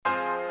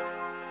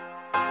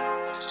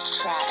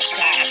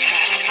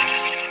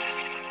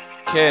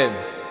KIRK.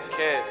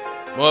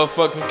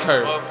 Motherfucking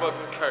KIRK.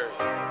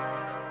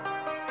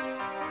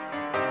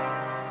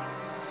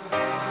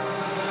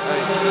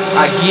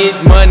 I get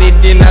money,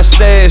 then I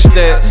stash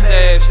that.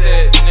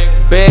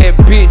 Bad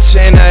bitch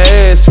and her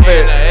ass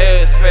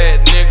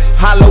fat.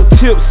 Hollow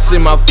tips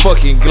in my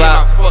fucking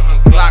Glock.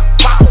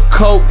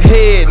 Coke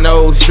head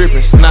nose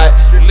dripping snot.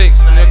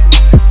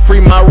 Free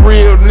my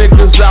real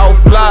niggas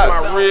off lock.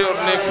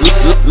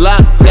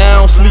 Locked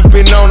down,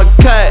 sleeping on a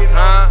cot.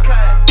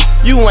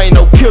 You ain't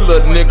no killer,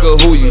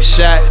 nigga, who you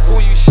shot?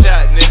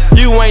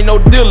 You ain't no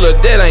dealer,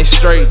 that ain't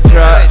straight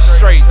drop.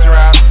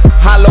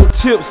 Hollow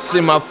tips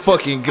in my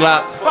fucking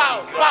Glock.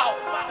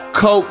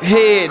 Coke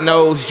head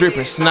nose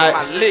dripping snot.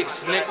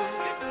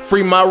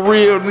 Free my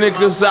real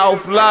niggas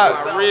off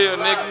lock.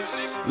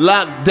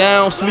 Locked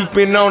down,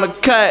 sleeping on a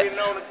cot.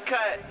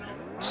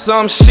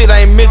 Some shit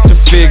ain't meant to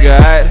figure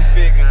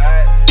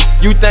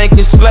out. You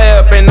thinking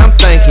slab and I'm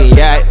thinking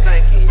yacht.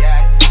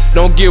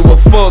 Don't give a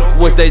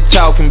fuck what they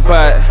talking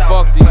about.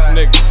 Fuck these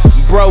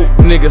niggas. Broke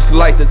niggas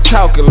like to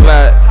talk a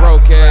lot.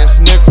 Broke ass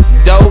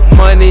nigga. Dope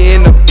money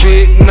in a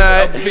big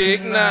night.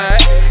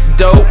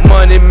 Dope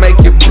money make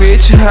your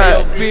bitch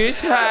hot.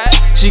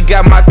 She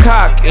got my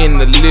cock in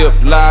the lip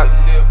lock.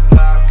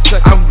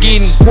 I'm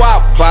getting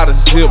guap by the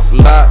zip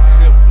lock.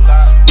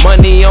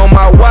 Money on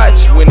my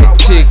watch when it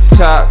tick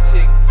tock.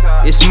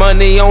 It's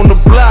money on the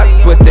block,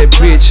 but that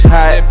bitch hot.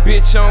 That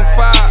bitch on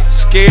fire.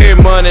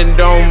 Scared money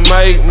don't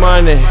make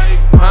money.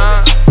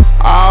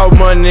 All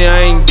money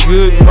ain't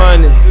good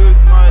money.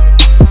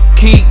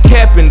 Keep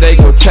capping, they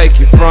gon' take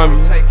it from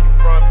you.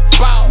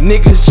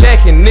 Niggas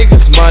checking,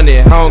 niggas money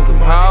hungry.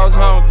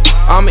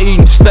 I'm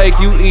eating steak,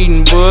 you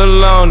eating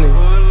bologna.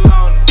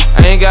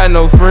 I ain't got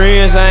no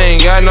friends, I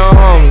ain't got no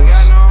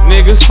homies.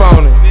 Niggas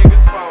phony.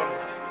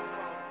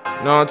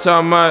 Know what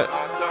I'm talking about?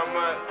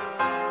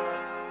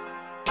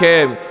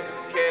 KIRK.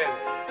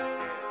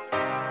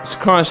 It's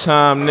crunch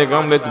time, nigga.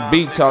 I'm gonna let the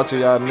beat talk to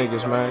y'all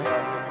niggas, man.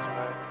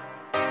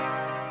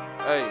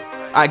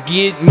 I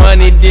get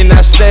money, then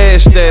I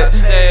stash that.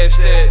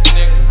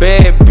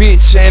 Bad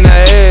bitch and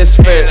her ass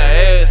fat.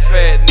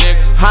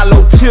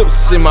 Hollow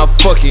tips in my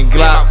fucking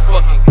Glock.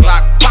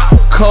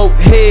 Coke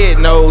head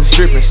nose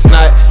dripping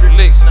snot.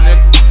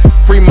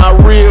 Free my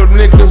real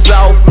niggas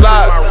off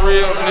lock.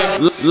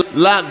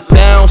 Locked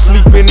down,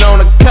 sleeping on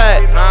a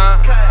cot.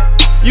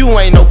 You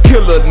ain't no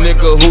killer,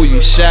 nigga, who you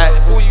shot?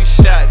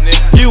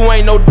 You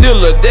ain't no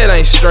dealer, that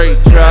ain't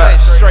straight drop.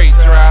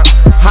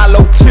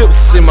 Hollow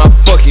tips in my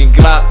fucking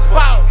Glock.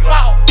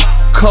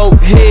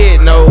 Coke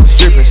head nose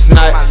dripping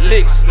snot.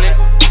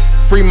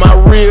 Free my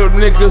real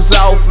niggas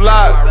off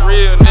lock.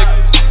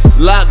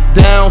 Locked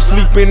down,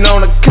 sleeping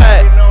on a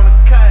cot.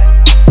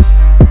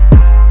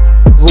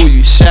 Who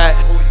you shot?